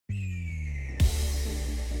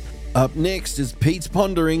Up next is Pete's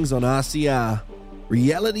Ponderings on RCR,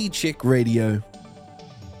 Reality Check Radio.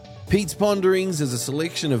 Pete's Ponderings is a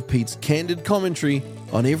selection of Pete's candid commentary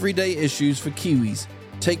on everyday issues for Kiwis,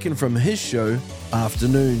 taken from his show,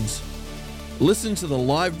 Afternoons. Listen to the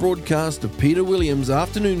live broadcast of Peter Williams'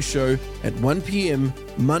 afternoon show at 1 p.m.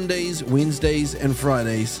 Mondays, Wednesdays and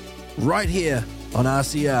Fridays, right here on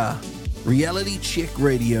RCR, Reality Check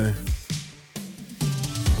Radio.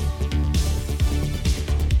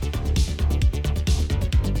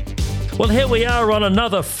 Well, here we are on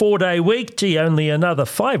another 4-day week. Gee, only another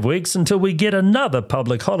 5 weeks until we get another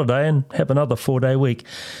public holiday and have another 4-day week.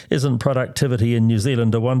 Isn't productivity in New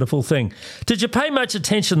Zealand a wonderful thing? Did you pay much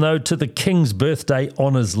attention, though, to the King's birthday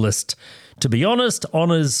honours list? To be honest,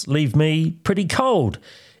 honours leave me pretty cold.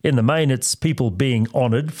 In the main, it's people being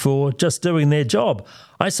honoured for just doing their job.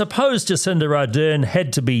 I suppose Jacinda Ardern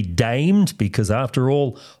had to be damed because, after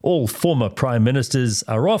all former Prime Ministers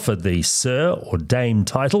are offered the Sir or Dame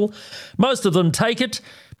title. Most of them take it,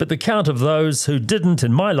 but the count of those who didn't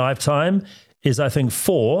in my lifetime is, I think,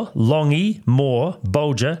 4, Longy, Moore,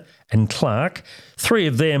 Bolger and Clark. 3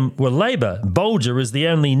 of them were Labour. Bolger is the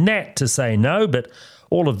only Nat to say no, but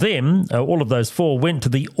all of those 4 went to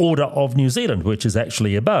the Order of New Zealand, which is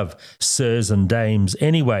actually above Sirs and Dames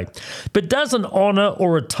anyway. But does an honour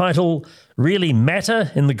or a title really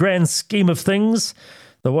matter in the grand scheme of things?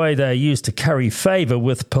 The way they are used to curry favour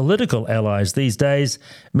with political allies these days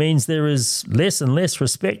means there is less and less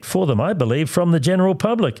respect for them, I believe, from the general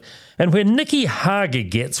public. And when Nicky Hager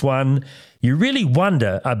gets one, you really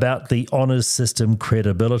wonder about the honours system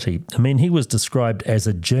credibility. I mean, he was described as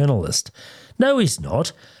a journalist. No, he's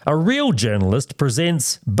not. A real journalist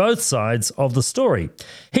presents both sides of the story.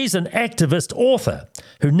 He's an activist author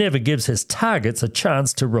who never gives his targets a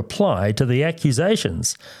chance to reply to the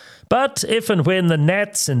accusations. But if and when the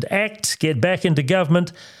Nats and ACT get back into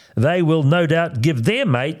government, they will no doubt give their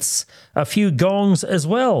mates a few gongs as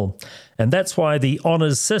well. And that's why the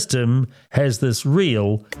honours system has this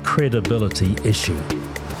real credibility issue.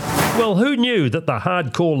 Well, who knew that the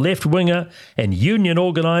hardcore left-winger and union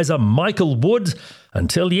organiser Michael Wood,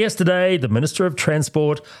 until yesterday the Minister of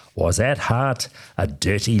Transport, was at heart a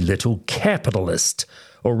dirty little capitalist?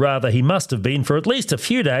 Or rather, he must have been for at least a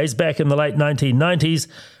few days back in the late 1990s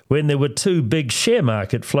when there were 2 big share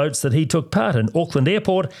market floats that he took part in, Auckland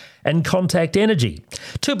Airport and Contact Energy.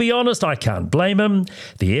 To be honest, I can't blame him.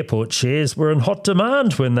 The airport shares were in hot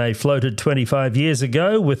demand when they floated 25 years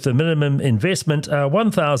ago with the minimum investment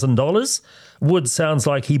 $1,000. Wood sounds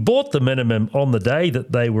like he bought the minimum on the day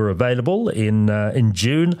that they were available in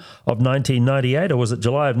June of 1998, or was it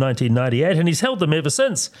July of 1998, and he's held them ever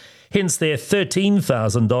since. Hence their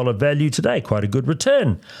 $13,000 value today. Quite a good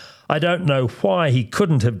return. I don't know why he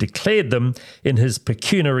couldn't have declared them in his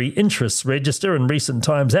pecuniary interests register in recent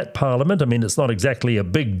times at Parliament. I mean, it's not exactly a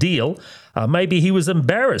big deal. Maybe he was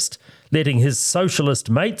embarrassed letting his socialist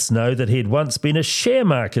mates know that he had once been a share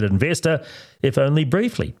market investor, if only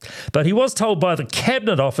briefly. But he was told by the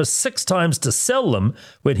Cabinet Office 6 times to sell them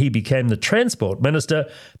when he became the Transport Minister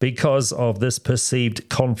because of this perceived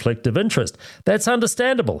conflict of interest. That's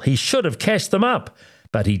understandable. He should have cashed them up,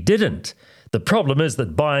 but he didn't. The problem is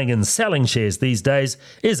that buying and selling shares these days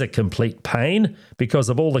is a complete pain because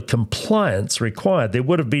of all the compliance required. There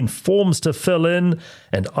would have been forms to fill in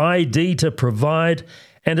and ID to provide,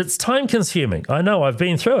 and it's time-consuming. I know, I've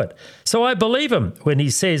been through it. So I believe him when he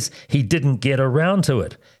says he didn't get around to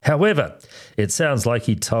it. However, it sounds like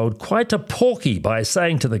he told quite a porky by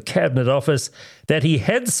saying to the Cabinet Office that he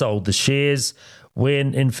had sold the shares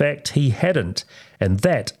when, in fact, he hadn't. And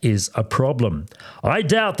that is a problem. I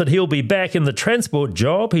doubt that he'll be back in the transport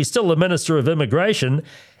job. He's still the Minister of Immigration,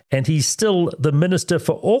 and he's still the Minister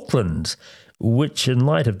for Auckland, which, in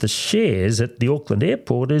light of the shares at the Auckland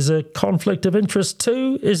Airport, is a conflict of interest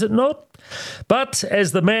too, is it not? But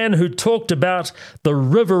as the man who talked about the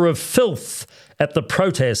river of filth at the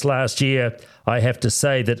protest last year, I have to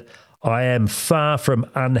say that I am far from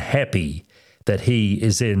unhappy that he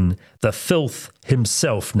is in the filth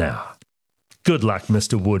himself now. Good luck,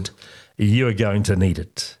 Mr. Wood. You're going to need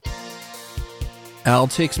it. Our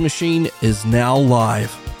text machine is now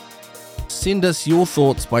live. Send us your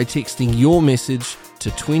thoughts by texting your message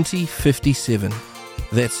to 2057.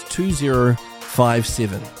 That's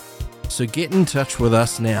 2057. So get in touch with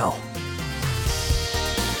us now.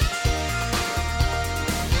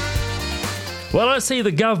 Well, I see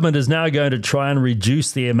the government is now going to try and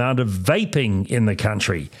reduce the amount of vaping in the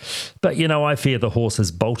country. But, I fear the horse has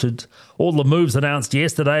bolted. All the moves announced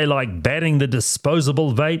yesterday, like banning the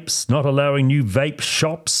disposable vapes, not allowing new vape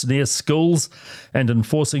shops near schools, and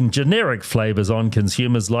enforcing generic flavours on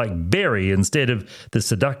consumers like berry instead of the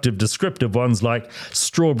seductive descriptive ones like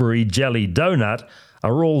strawberry jelly donut,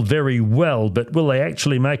 are all very well, but will they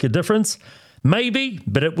actually make a difference? Maybe,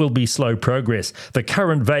 but it will be slow progress. The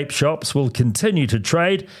current vape shops will continue to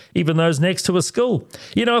trade, even those next to a school.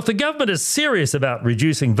 If the government is serious about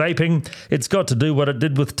reducing vaping, it's got to do what it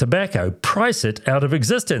did with tobacco, price it out of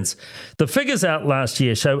existence. The figures out last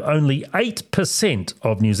year show only 8%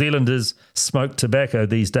 of New Zealanders smoke tobacco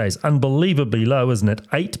these days. Unbelievably low, isn't it?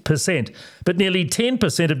 8%. But nearly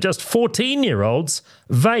 10% of just 14-year-olds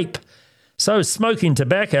vape. So smoking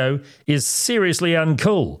tobacco is seriously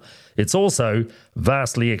uncool. It's also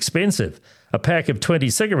vastly expensive. A pack of 20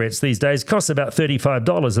 cigarettes these days costs about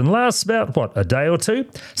 $35 and lasts about, a day or two?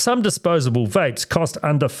 Some disposable vapes cost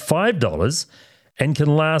under $5 and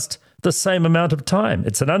can last the same amount of time.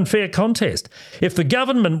 It's an unfair contest. If the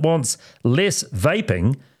government wants less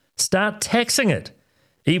vaping, start taxing it,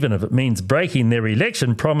 even if it means breaking their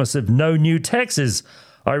election promise of no new taxes.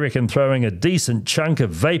 I reckon throwing a decent chunk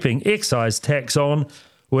of vaping excise tax on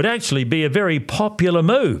would actually be a very popular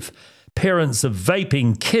move. Parents of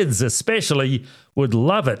vaping kids especially would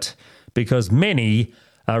love it because many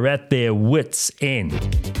are at their wits' end.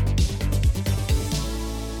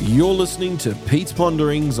 You're listening to Pete's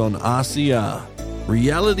Ponderings on RCR,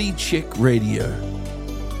 Reality Check Radio.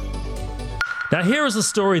 Now, here is a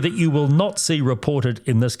story that you will not see reported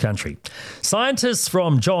in this country. Scientists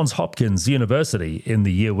from Johns Hopkins University in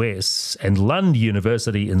the US and Lund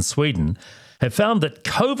University in Sweden have found that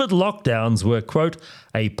COVID lockdowns were, quote,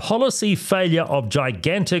 a policy failure of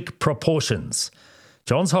gigantic proportions.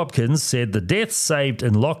 Johns Hopkins said the deaths saved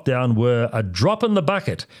in lockdown were a drop in the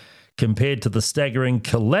bucket compared to the staggering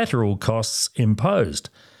collateral costs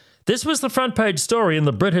imposed. This was the front page story in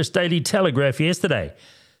the British Daily Telegraph yesterday.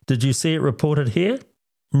 Did you see it reported here?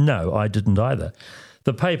 No, I didn't either.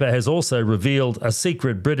 The paper has also revealed a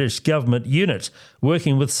secret British government unit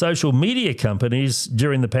working with social media companies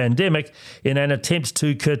during the pandemic in an attempt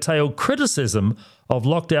to curtail criticism of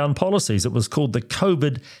lockdown policies. It was called the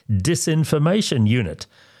COVID Disinformation Unit.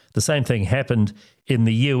 The same thing happened in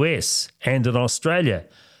the US and in Australia.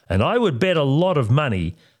 And I would bet a lot of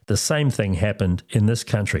money the same thing happened in this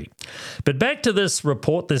country. But back to this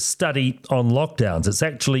report, this study on lockdowns. It's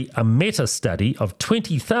actually a meta-study of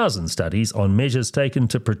 20,000 studies on measures taken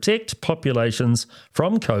to protect populations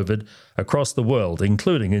from COVID across the world,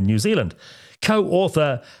 including in New Zealand.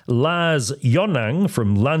 Co-author Lars Jonang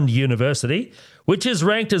from Lund University, which is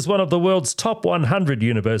ranked as one of the world's top 100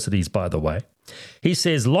 universities, by the way. He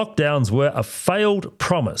says lockdowns were a failed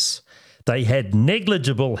promise. They had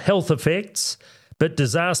negligible health effects, but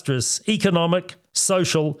disastrous economic,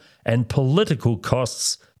 social, and political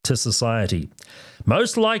costs to society.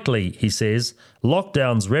 Most likely, he says,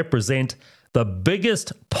 lockdowns represent the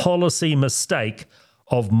biggest policy mistake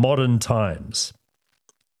of modern times.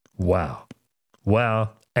 Wow.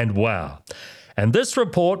 Wow and wow. And this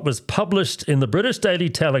report was published in the British Daily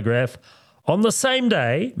Telegraph on the same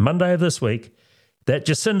day, Monday of this week, that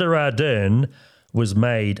Jacinda Ardern was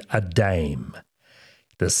made a dame.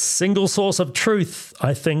 The single source of truth,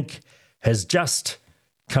 I think, has just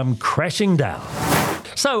come crashing down.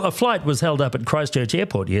 So a flight was held up at Christchurch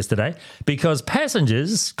Airport yesterday because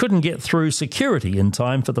passengers couldn't get through security in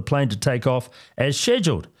time for the plane to take off as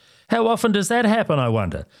scheduled. How often does that happen, I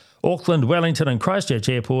wonder? Auckland, Wellington and Christchurch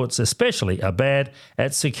airports especially are bad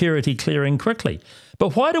at security clearing quickly.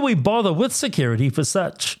 But why do we bother with security for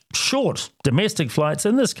such short domestic flights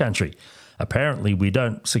in this country? Apparently, we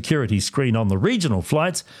don't security screen on the regional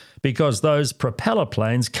flights because those propeller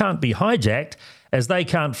planes can't be hijacked as they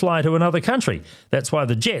can't fly to another country. That's why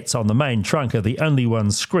the jets on the main trunk are the only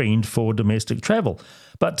ones screened for domestic travel.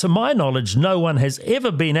 But to my knowledge, no one has ever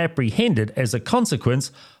been apprehended as a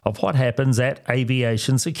consequence of what happens at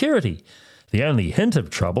aviation security. The only hint of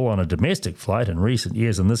trouble on a domestic flight in recent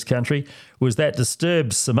years in this country was that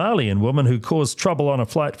disturbed Somalian woman who caused trouble on a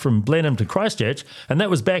flight from Blenheim to Christchurch, and that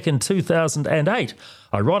was back in 2008.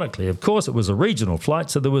 Ironically, of course, it was a regional flight,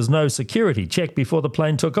 so there was no security check before the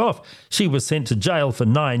plane took off. She was sent to jail for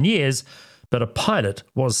 9 years, but a pilot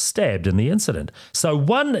was stabbed in the incident. So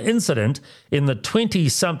one incident in the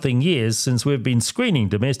 20-something years since we've been screening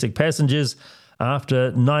domestic passengers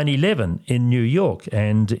after 9/11 in New York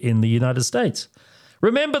and in the United States.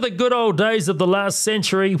 Remember the good old days of the last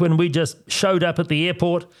century when we just showed up at the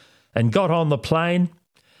airport and got on the plane?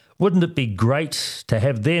 Wouldn't it be great to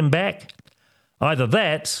have them back? Either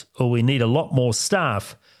that, or we need a lot more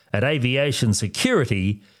staff at aviation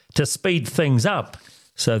security to speed things up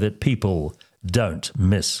so that people don't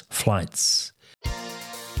miss flights.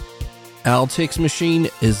 Our text machine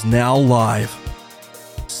is now live.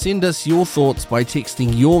 Send us your thoughts by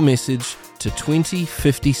texting your message to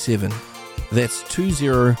 2057. That's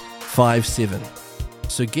 2057.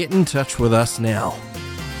 So get in touch with us now.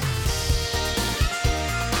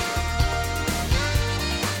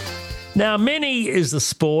 Now, many is the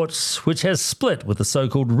sport which has split with the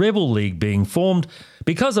so-called Rebel League being formed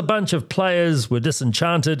because a bunch of players were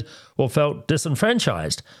disenchanted or felt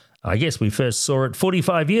disenfranchised. I guess we first saw it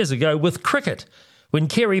 45 years ago with cricket, when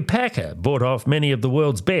Kerry Packer bought off many of the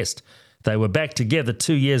world's best. They were back together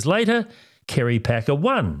 2 years later. Kerry Packer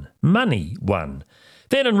won. Money won.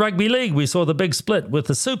 Then in rugby league, we saw the big split with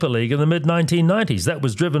the Super League in the mid-1990s. That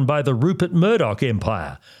was driven by the Rupert Murdoch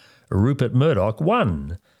empire. Rupert Murdoch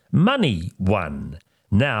won. Money won.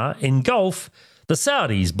 Now, in golf, the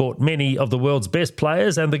Saudis bought many of the world's best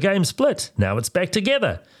players and the game split. Now it's back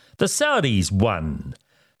together. The Saudis won.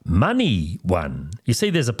 Money won. You see,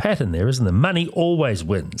 there's a pattern there, isn't there? Money always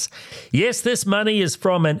wins. Yes, this money is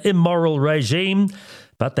from an immoral regime,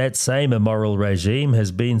 but that same immoral regime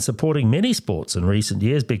has been supporting many sports in recent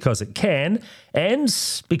years because it can and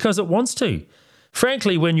because it wants to.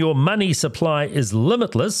 Frankly, when your money supply is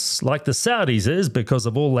limitless, like the Saudis is because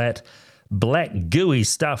of all that black gooey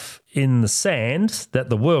stuff in the sand that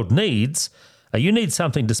the world needs, you need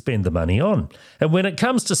something to spend the money on. And when it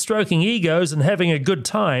comes to stroking egos and having a good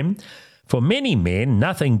time, for many men,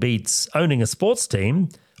 nothing beats owning a sports team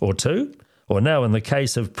or two, or now in the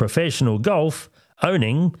case of professional golf,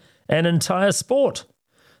 owning an entire sport.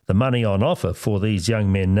 The money on offer for these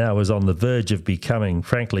young men now is on the verge of becoming,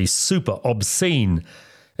 frankly, super obscene,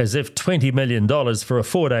 as if $20 million for a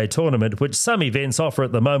 4-day tournament, which some events offer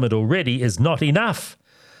at the moment already, is not enough.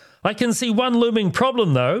 I can see one looming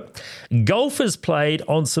problem, though. Golf is played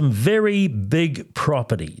on some very big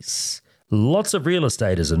properties. Lots of real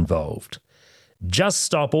estate is involved. Just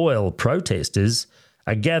Stop Oil protesters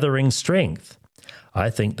are gathering strength. I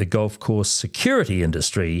think the golf course security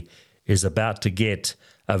industry is about to get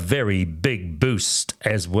a very big boost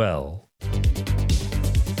as well.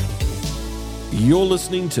 You're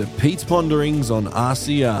listening to Pete's Ponderings on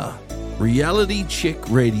RCR, Reality Check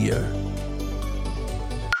Radio.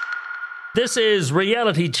 This is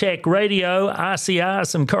Reality Check Radio, RCR,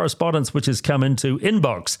 some correspondence which has come into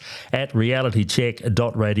inbox at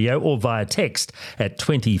realitycheck.radio or via text at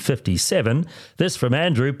 2057. This from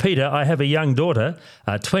Andrew. Peter, I have a young daughter,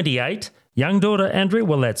 28. Young daughter, Andrew?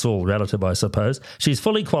 Well, that's all relative, I suppose. She's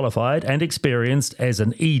fully qualified and experienced as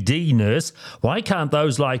an ED nurse. Why can't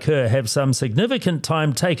those like her have some significant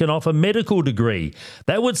time taken off a medical degree?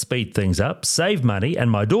 That would speed things up, save money, and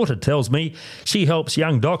my daughter tells me she helps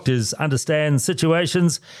young doctors understand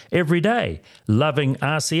situations every day. Loving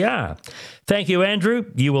RCR. Thank you, Andrew.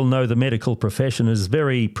 You will know the medical profession is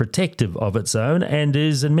very protective of its own and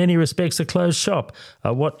is in many respects a closed shop.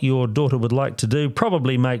 What your daughter would like to do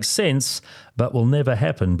probably makes sense, but will never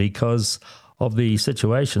happen because of the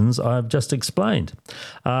situations I've just explained.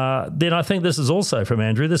 Then I think this is also from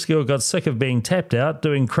Andrew. This girl got sick of being tapped out,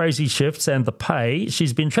 doing crazy shifts and the pay.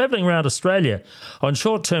 She's been travelling around Australia on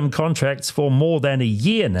short-term contracts for more than a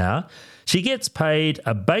year now. She gets paid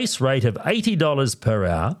a base rate of $80 per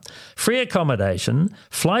hour, free accommodation,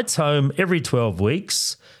 flights home every 12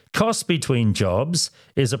 weeks, cost between jobs,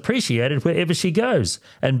 is appreciated wherever she goes,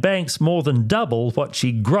 and banks more than double what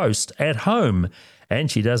she grossed at home. And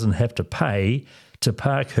she doesn't have to pay to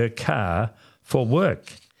park her car for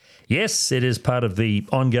work. Yes, it is part of the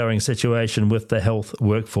ongoing situation with the health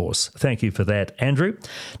workforce. Thank you for that, Andrew.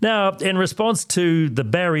 Now, in response to the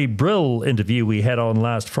Barry Brill interview we had on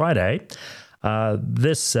last Friday,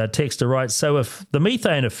 this texter writes, so if the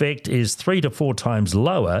methane effect is 3 to 4 times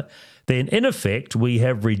lower, then in effect we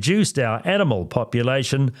have reduced our animal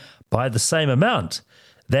population by the same amount.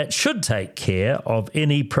 That should take care of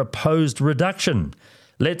any proposed reduction.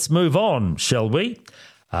 Let's move on, shall we?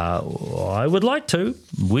 I would like to.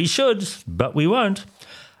 We should, but we won't.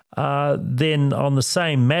 Then on the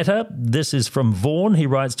same matter, this is from Vaughan. He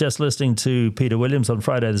writes, just listening to Peter Williams on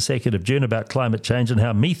Friday the 2nd of June about climate change and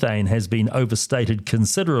how methane has been overstated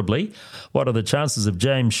considerably. What are the chances of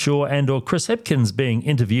James Shaw and or Chris Hipkins being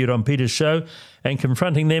interviewed on Peter's show and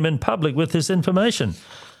confronting them in public with this information?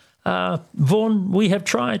 Vaughan, we have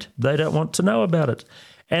tried. They don't want to know about it.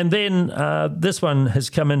 And then this one has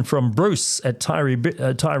come in from Bruce at Tyree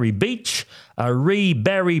Beach.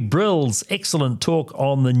 Barry Brill's excellent talk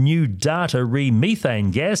on the new data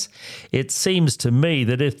methane gas. It seems to me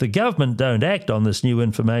that if the government don't act on this new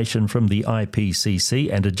information from the IPCC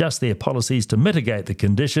and adjust their policies to mitigate the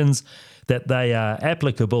conditions that they are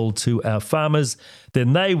applicable to our farmers,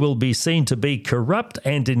 then they will be seen to be corrupt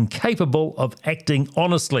and incapable of acting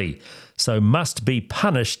honestly, so must be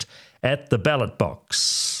punished at the ballot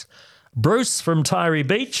box. Bruce from Tyree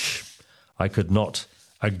Beach, I could not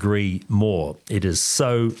agree more. It is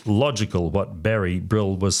so logical what Barry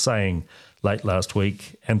Brill was saying late last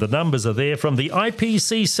week, and the numbers are there from the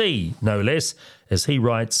IPCC, no less. As he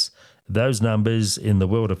writes, those numbers in the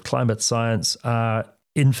world of climate science are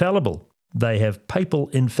infallible. They have papal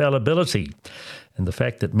infallibility, and the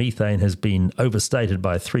fact that methane has been overstated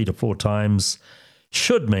by 3 to 4 times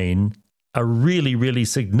should mean a really, really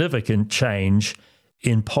significant change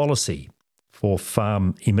in policy for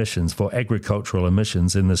farm emissions, for agricultural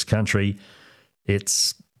emissions in this country.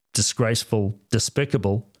 It's disgraceful,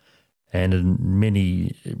 despicable, and in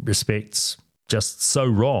many respects just so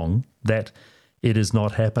wrong that it is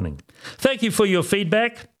not happening. Thank you for your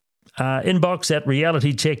feedback. Inbox at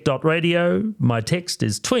realitycheck.radio. My text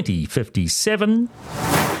is 2057.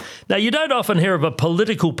 Now, you don't often hear of a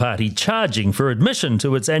political party charging for admission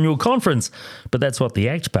to its annual conference, but that's what the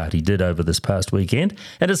ACT Party did over this past weekend,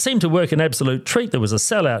 and it seemed to work an absolute treat. There was a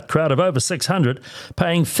sellout crowd of over 600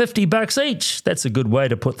 paying $50 each. That's a good way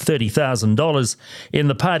to put $30,000 in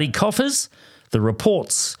the party coffers. The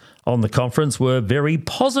reports on the conference were very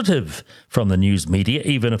positive from the news media,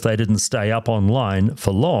 even if they didn't stay up online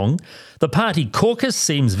for long. The party caucus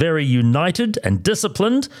seems very united and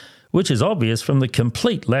disciplined, which is obvious from the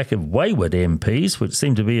complete lack of wayward MPs, which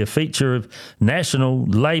seem to be a feature of National,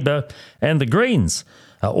 Labour and the Greens.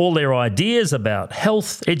 All their ideas about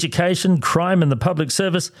health, education, crime and the public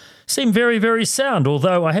service seem very, very sound,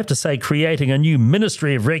 although I have to say creating a new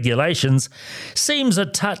Ministry of Regulations seems a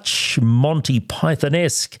touch Monty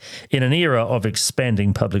Python-esque in an era of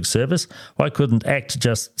expanding public service. Why couldn't ACT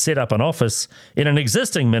just set up an office in an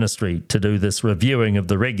existing ministry to do this reviewing of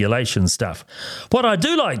the regulation stuff? What I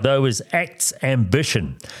do like, though, is ACT's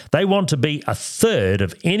ambition. They want to be a third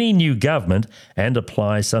of any new government and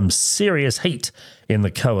apply some serious heat in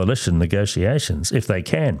the coalition negotiations, if they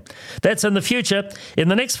can. That's in the future. In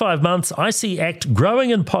the next 5 months, I see ACT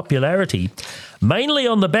growing in popularity, mainly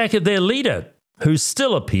on the back of their leader, who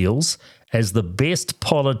still appeals as the best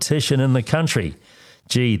politician in the country.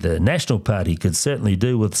 Gee, the National Party could certainly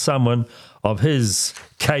do with someone of his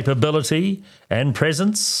capability and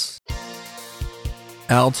presence.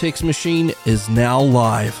 Our text machine is now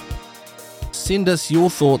live. Send us your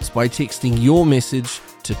thoughts by texting your message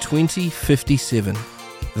to 2057.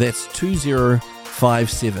 That's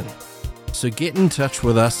 2057. So get in touch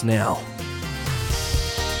with us now.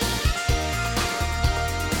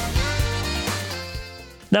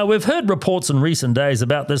 Now, we've heard reports in recent days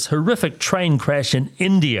about this horrific train crash in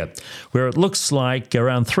India, where it looks like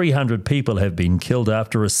around 300 people have been killed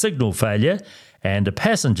after a signal failure and a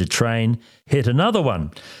passenger train hit another one.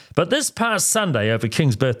 But this past Sunday, over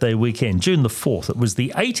King's Birthday weekend, June the 4th, it was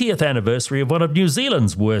the 80th anniversary of one of New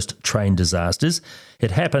Zealand's worst train disasters.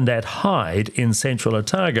 It happened at Hyde in central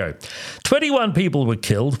Otago. 21 people were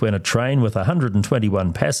killed when a train with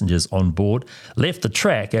 121 passengers on board left the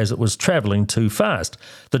track as it was travelling too fast.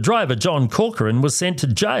 The driver, John Corcoran, was sent to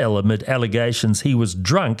jail amid allegations he was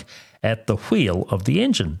drunk at the wheel of the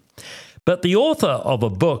engine. But the author of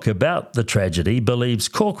a book about the tragedy believes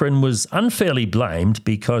Corcoran was unfairly blamed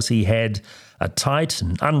because he had a tight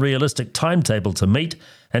and unrealistic timetable to meet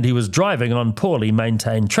and he was driving on poorly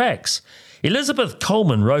maintained tracks. Elizabeth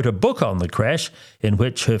Coleman wrote a book on the crash in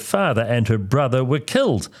which her father and her brother were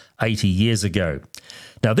killed 80 years ago.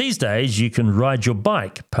 Now, these days, you can ride your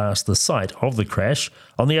bike past the site of the crash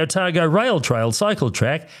on the Otago Rail Trail cycle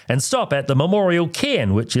track and stop at the memorial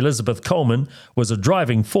cairn, which Elizabeth Coleman was a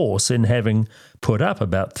driving force in having put up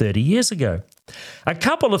about 30 years ago. A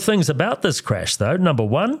couple of things about this crash, though. Number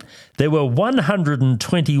one, there were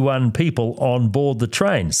 121 people on board the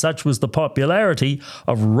train. Such was the popularity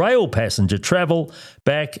of rail passenger travel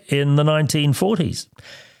back in the 1940s.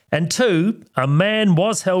 And two, a man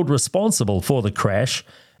was held responsible for the crash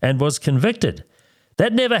and was convicted.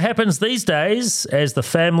 That never happens these days, as the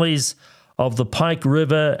families of the Pike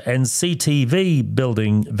River and CTV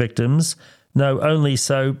building victims know only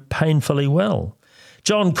so painfully well.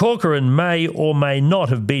 John Corcoran may or may not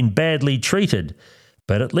have been badly treated,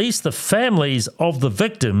 but at least the families of the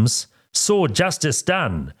victims saw justice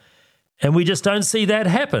done. And we just don't see that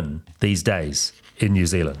happen these days in New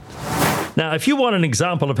Zealand. Now, if you want an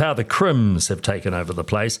example of how the Crims have taken over the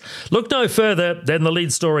place, look no further than the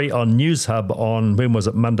lead story on News Hub on, when was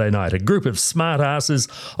it, Monday night. A group of smartasses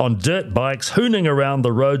on dirt bikes hooning around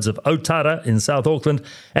the roads of Otara in South Auckland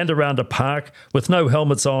and around a park with no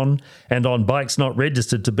helmets on and on bikes not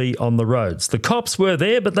registered to be on the roads. The cops were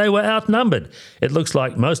there, but they were outnumbered. It looks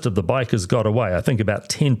like most of the bikers got away. I think about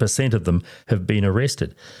 10% of them have been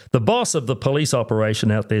arrested. The boss of the police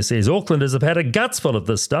operation out there says Aucklanders have had a guts full of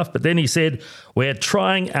this stuff, but then he said, "We're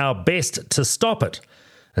trying our best to stop it."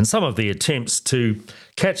 And some of the attempts to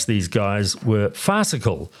catch these guys were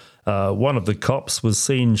farcical. One of the cops was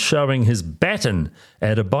seen showing his baton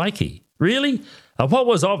at a bikie. Really? What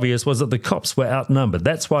was obvious was that the cops were outnumbered.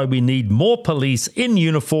 That's why we need more police in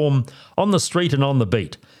uniform on the street and on the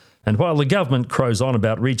beat. And while the government crows on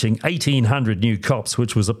about reaching 1,800 new cops,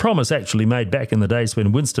 which was a promise actually made back in the days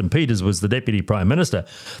when Winston Peters was the Deputy Prime Minister,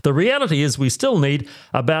 the reality is we still need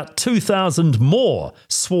about 2,000 more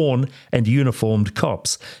sworn and uniformed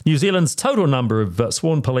cops. New Zealand's total number of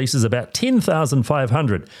sworn police is about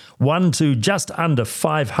 10,500, 1 to just under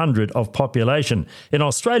 500 of population. In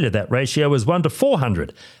Australia, that ratio is 1 to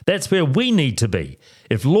 400. That's where we need to be.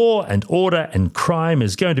 If law and order and crime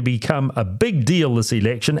is going to become a big deal this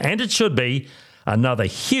election, and it should be, another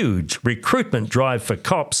huge recruitment drive for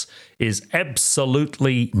cops is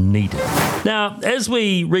absolutely needed. Now, as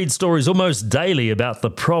we read stories almost daily about the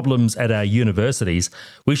problems at our universities,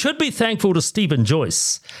 we should be thankful to Stephen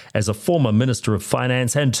Joyce as a former Minister of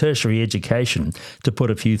Finance and Tertiary Education to put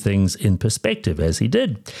a few things in perspective, as he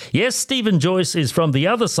did. Yes, Stephen Joyce is from the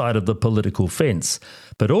other side of the political fence,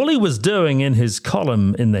 but all he was doing in his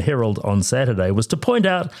column in the Herald on Saturday was to point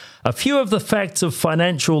out a few of the facts of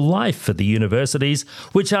financial life for the universities,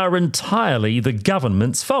 which are entirely the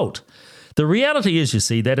government's fault. The reality is, you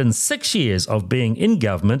see, that in 6 years of being in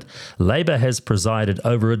government, Labor has presided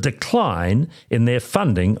over a decline in their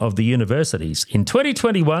funding of the universities. In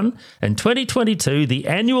 2021 and 2022, the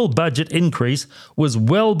annual budget increase was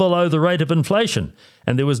well below the rate of inflation,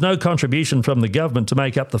 and there was no contribution from the government to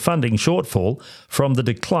make up the funding shortfall from the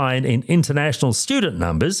decline in international student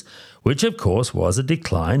numbers, which of course was a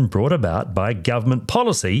decline brought about by government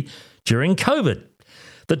policy during COVID.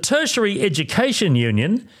 The Tertiary Education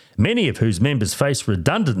Union, many of whose members face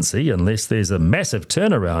redundancy unless there's a massive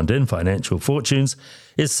turnaround in financial fortunes,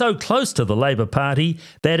 is so close to the Labor Party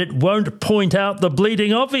that it won't point out the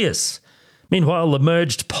bleeding obvious. Meanwhile, the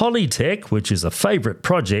merged Polytech, which is a favourite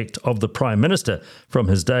project of the Prime Minister from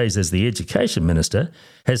his days as the Education Minister,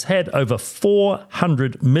 has had over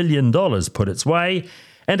 $400 million put its way,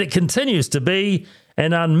 and it continues to be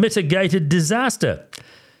an unmitigated disaster.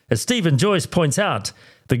 As Stephen Joyce points out,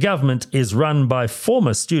 the government is run by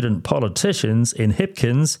former student politicians in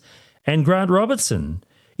Hipkins and Grant Robertson.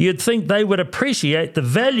 You'd think they would appreciate the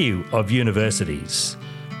value of universities,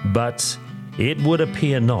 but it would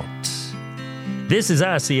appear not. This is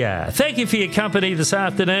RCR. Thank you for your company this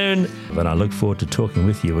afternoon, and I look forward to talking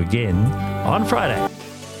with you again on Friday.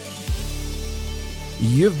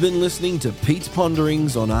 You've been listening to Pete's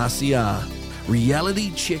Ponderings on RCR,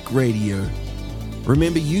 Reality Check Radio.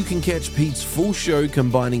 Remember, you can catch Pete's full show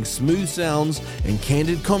combining smooth sounds and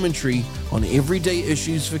candid commentary on everyday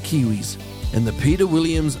issues for Kiwis, and the Peter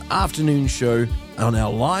Williams Afternoon Show on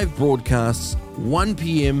our live broadcasts 1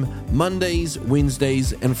 p.m. Mondays,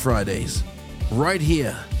 Wednesdays and Fridays, right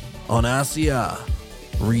here on RCR,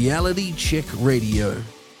 Reality Check Radio.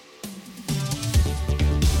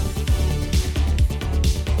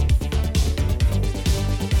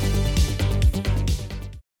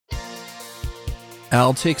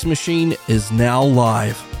 Our text machine is now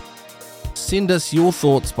live. Send us your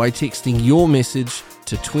thoughts by texting your message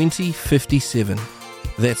to 2057.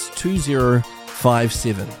 That's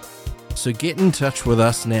 2057. So get in touch with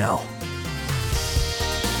us now.